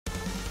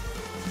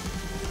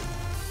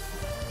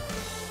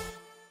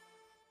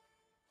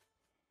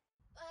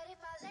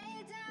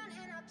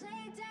I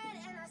play dead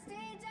and I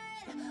stay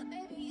dead.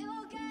 Maybe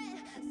you'll get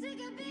sick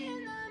of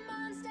being the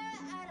monster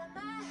out of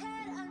my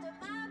head, under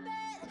my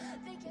bed.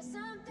 Think you're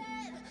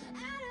something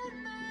out of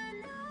my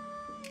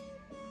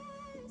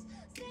nightmares,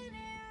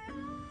 standing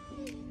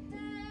right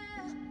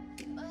there.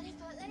 But if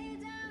I lay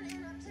down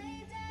and I play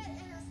dead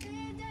and I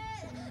stay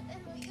dead, then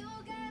will you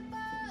get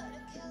bored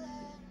of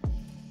killing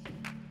me?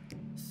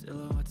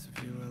 Silhouettes of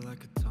you are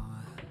like a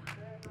taunt.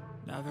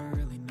 Never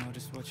really know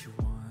just what you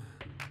want.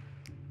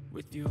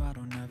 With you I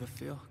don't ever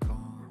feel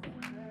calm.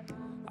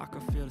 I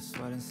can feel the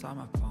sweat inside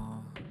my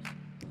palms.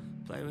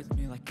 Play with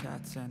me like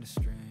cats and a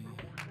string.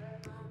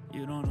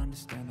 You don't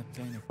understand the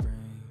pain it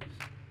brings.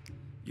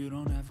 You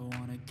don't ever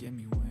wanna give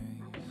me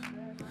wings.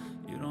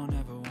 You don't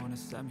ever wanna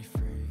set me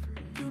free.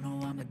 You know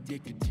I'm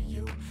addicted to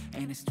you,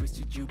 and it's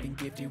twisted, you've been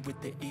gifted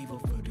with the evil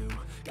voodoo.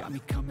 Got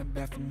me coming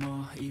back for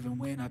more, even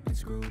when I've been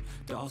screwed.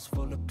 Dolls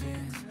full of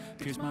pins,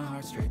 pierce my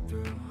heart straight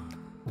through.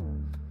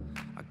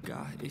 I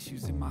got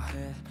issues in my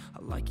head, I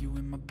like you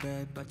in my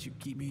bed, but you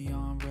keep me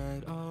on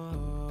red.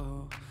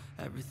 Oh,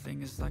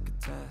 everything is like a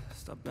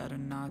test. I better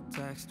not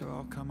text or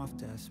I'll come off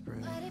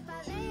desperate. But if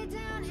I lay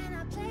down and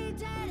I play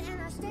dead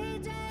and I stay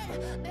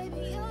dead,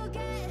 baby you'll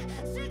get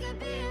sick of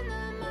being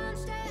the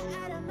monster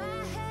out of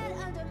my head,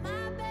 under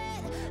my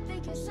bed.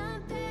 Think you're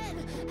something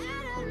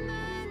out of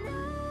my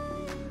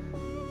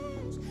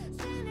nightmares,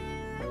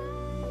 standing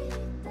right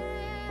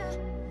there.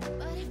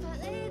 But if I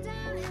lay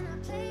down and I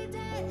play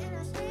dead and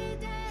I stay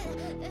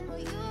dead, then will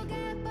you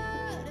get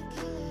bored of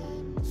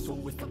killing me? So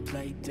if I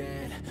play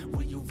dead,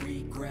 will you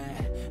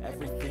regret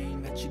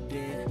everything that you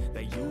did,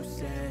 that you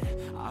said?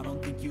 I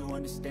don't think you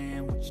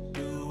understand what you're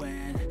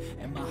doing,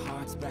 and my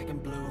heart's black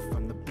and blue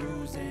from the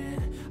bruising.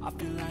 I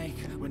feel like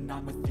when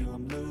I'm with you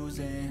I'm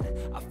losing.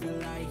 I feel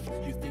like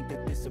you think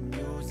that this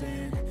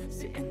amusing,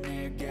 sitting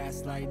there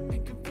gaslighting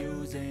and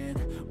confusing.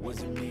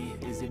 Was it me?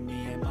 Is it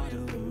me? Am I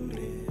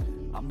deluded?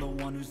 I'm the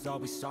one who's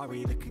always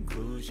sorry, the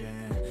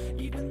conclusion.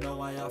 Even though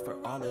I offer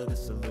all of the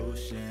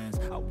solutions,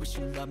 I wish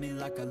you loved me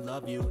like I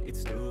love you,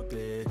 it's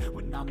stupid.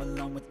 When I'm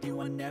alone with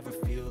you I never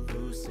feel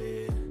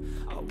lucid.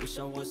 I wish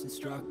I wasn't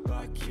struck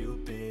by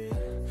Cupid.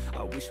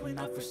 I wish when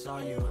I first saw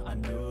you I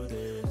knew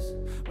this.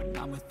 When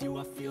I'm with you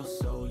I feel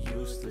so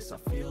useless, I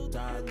feel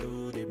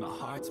diluted, my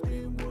heart's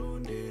been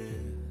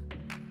wounded.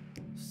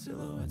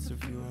 Silhouettes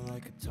of you are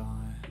like a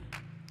taunt.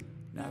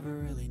 Never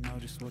really know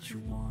just what you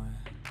want.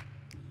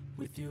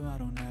 With you I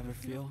don't ever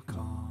feel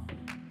calm.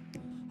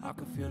 I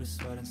can feel the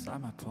sweat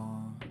inside my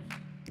palms.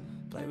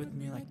 Play with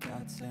me like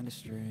cats and a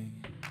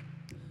string.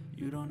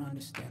 You don't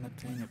understand the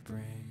pain it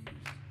brings.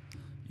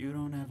 You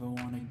don't ever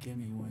wanna give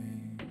me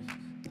wings.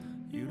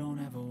 You don't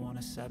ever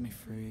wanna set me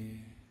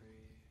free.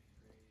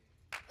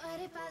 But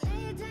if I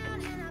lay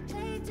down and I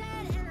play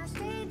dead and I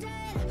stay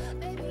dead,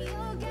 baby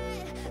you'll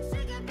get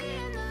sick of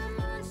being the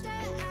monster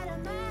out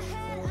of my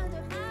head,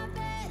 under my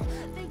bed.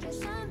 Think you're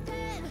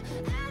something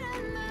out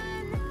of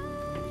my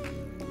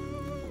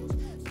nightmares,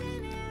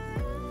 standing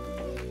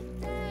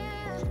right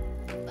there.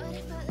 But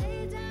if I lay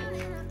down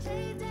and I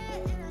play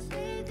dead and I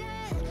stay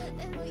dead,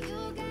 then will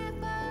you get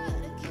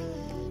bored of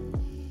killing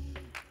me?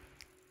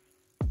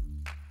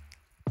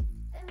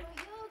 Then will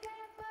you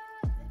get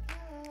bored of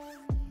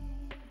killing me?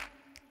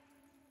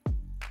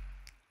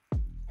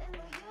 And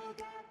will you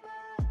get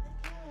bored of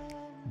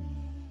killing me?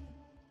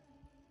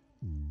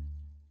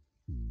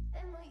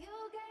 And will you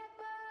get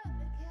bored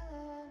of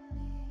killing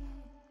me?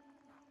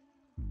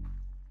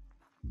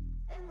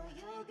 And will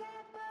you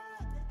get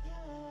bored of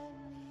killing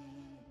me?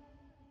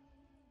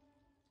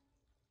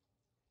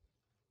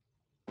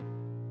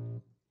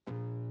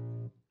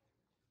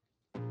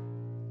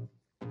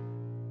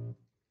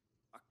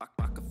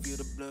 I can feel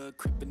the blood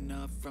creeping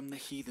up from the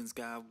heathens.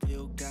 Got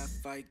will, got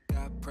fight,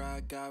 got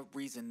pride, got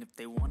reason. If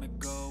they wanna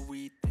go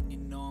eat, then you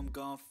know I'm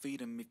gon'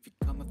 feed them. If you're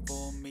coming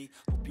for me,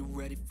 hope you're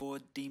ready for a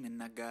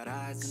demon. I got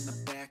eyes in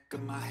the back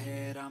of my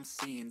head, I'm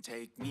seeing.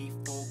 Take me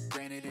for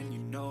granted and you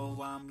know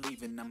I'm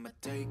leaving. I'ma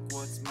take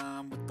what's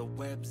mine with the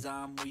webs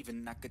I'm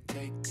weaving. I could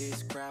take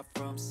this crowd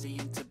from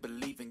seeing to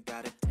believing.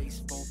 Got a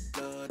taste for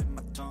blood and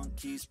my tongue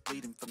keeps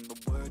bleeding. From the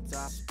words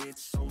I spit,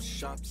 so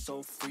sharp,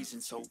 so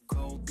freezing, so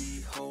cold.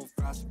 Behold,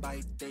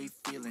 frostbite they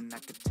feeling. I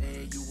could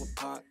tear you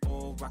apart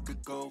or I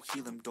could go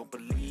heal them. Don't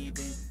believe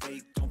in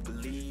fate, don't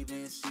believe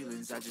in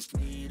ceilings. I just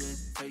need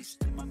a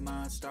taste and my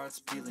mind starts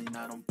peeling.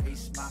 I don't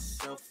pace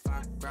myself,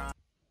 I grind.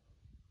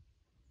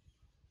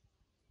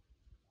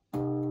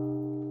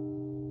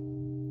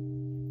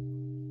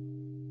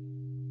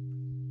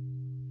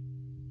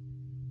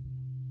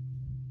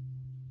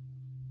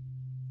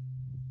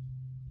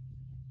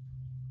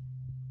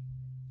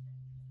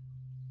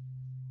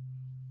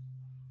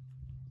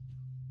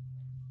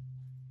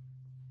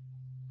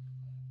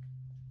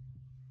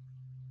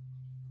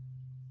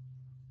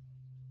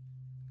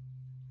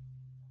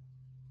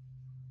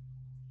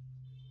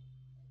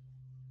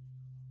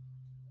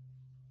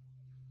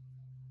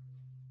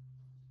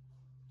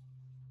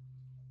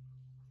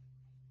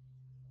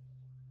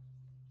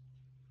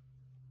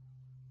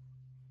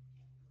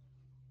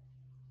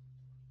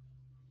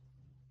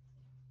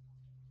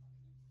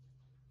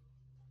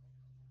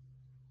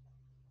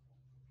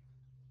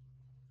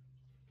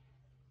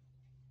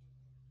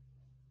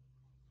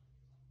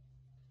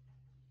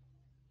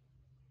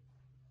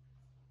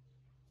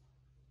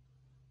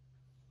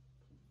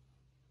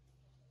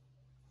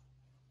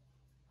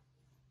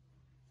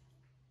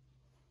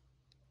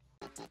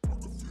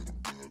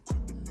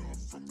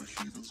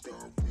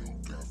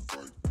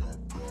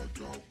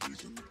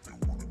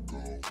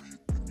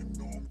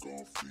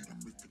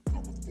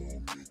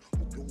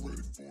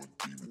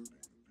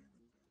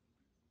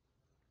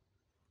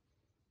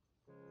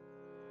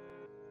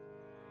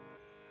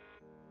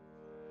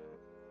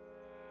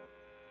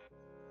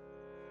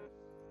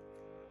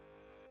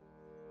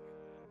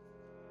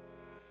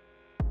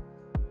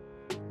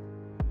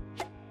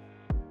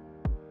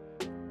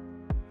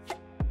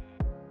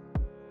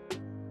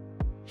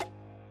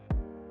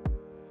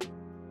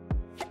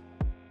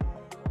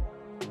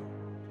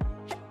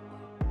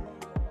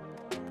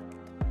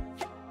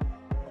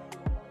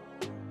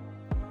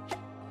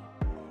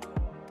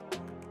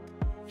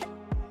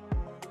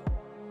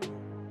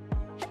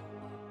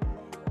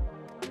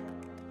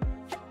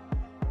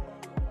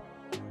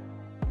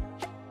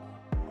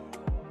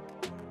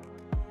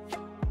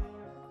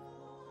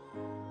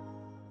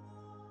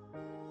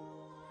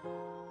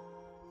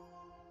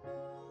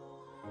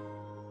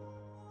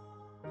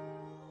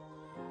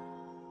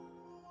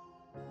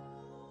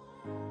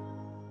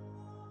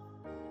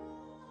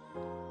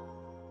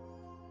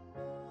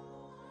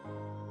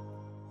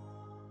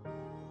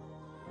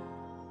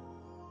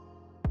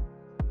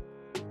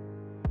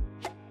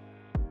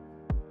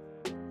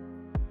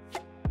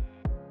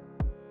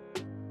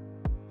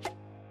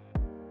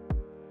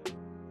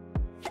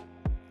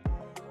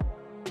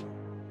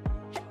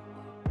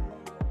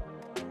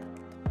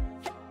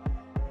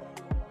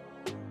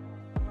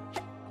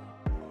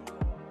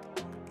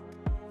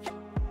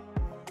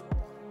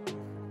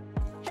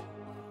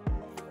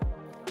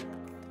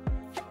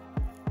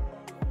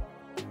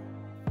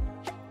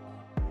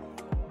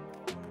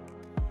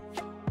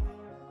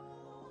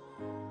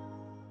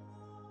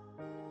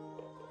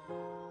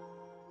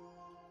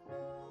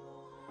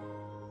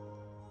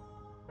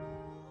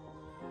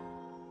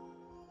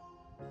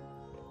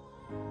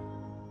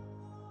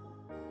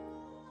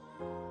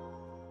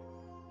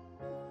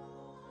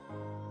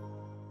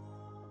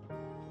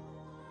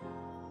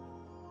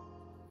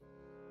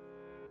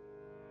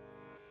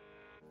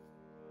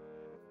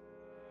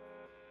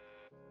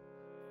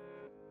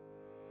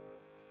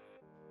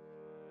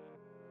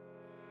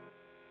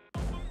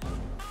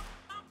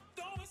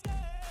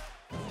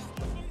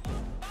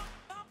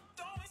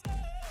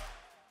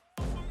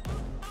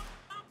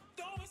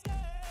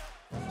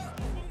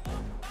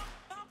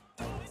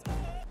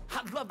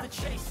 I love the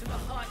chase and the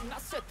hunt, and I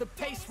set the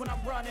pace when I'm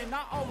running.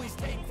 I always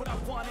take what I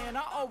want and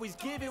I always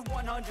give it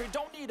 100.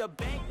 Don't need a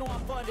bank, no, I'm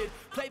funded.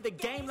 Play the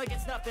game like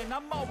it's nothing.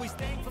 I'm always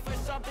thankful for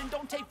something.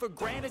 Don't take for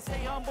granted,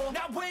 stay humble.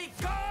 Now wake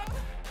up!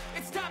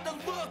 It's time to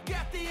look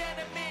at the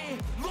enemy.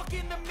 Look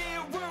in the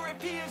mirror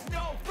if he is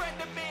no friend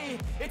to me.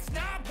 It's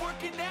not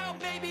working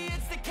out, maybe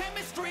it's the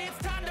chemistry. It's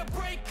time to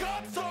break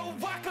up so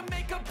I can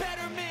make a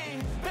better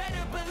me.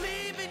 Better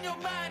believe in your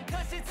mind,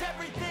 cause it's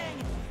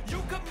everything.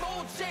 You can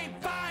mold, shape,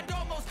 find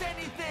almost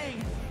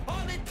anything.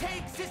 All it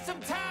takes is some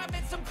time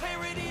and some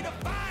clarity to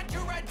find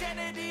your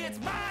identity. It's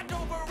mind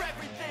over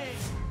everything.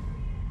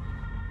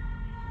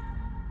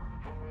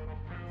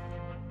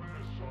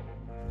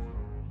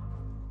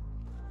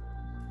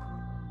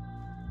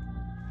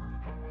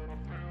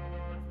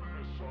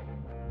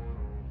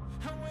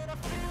 And when I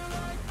feel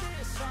like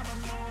this, I'm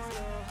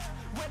immortal.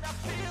 When I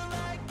feel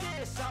like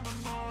this, I'm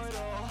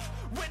immortal.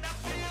 When I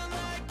feel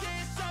like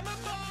this, I'm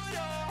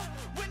immortal.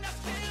 When I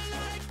feel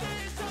like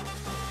this, I'm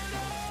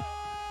immortal.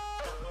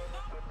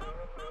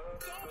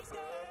 Don't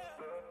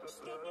stop,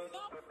 stepping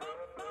up,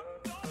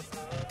 don't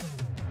stop.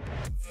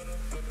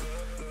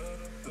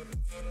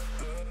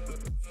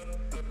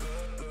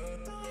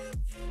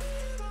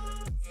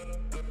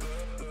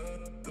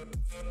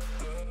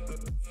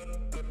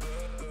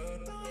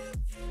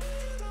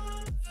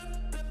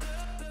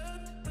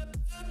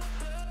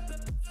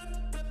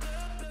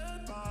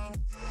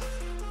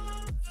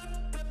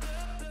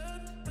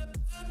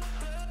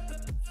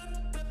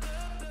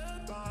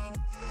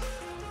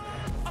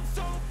 I'm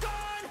so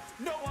gone,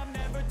 no, I'm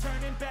never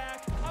turning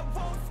back. I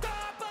won't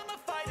stop, I'ma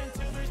fight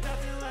until there's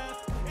nothing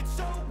left. It's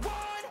so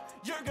on,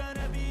 you're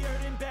gonna be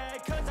hurting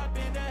bad, cause I've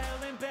been to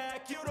hell and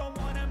back. You don't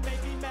wanna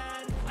make me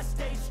mad, I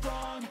stay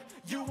strong,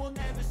 you will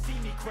never see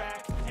me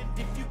crack. And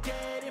if you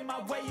get in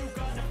my way, you're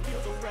gonna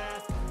feel the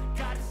wrath.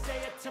 Gotta say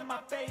it to my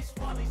face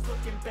while he's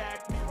looking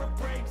back. Mirror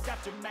breaks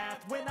after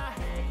math, when I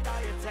hate,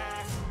 I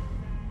attack.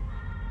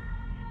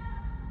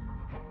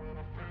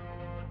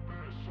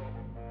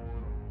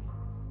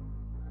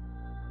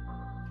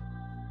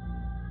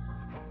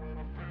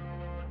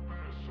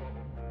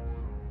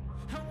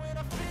 And when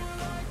I feel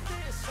like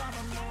this, I'm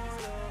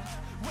immortal.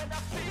 When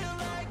I feel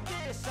like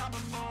this, I'm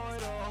immortal.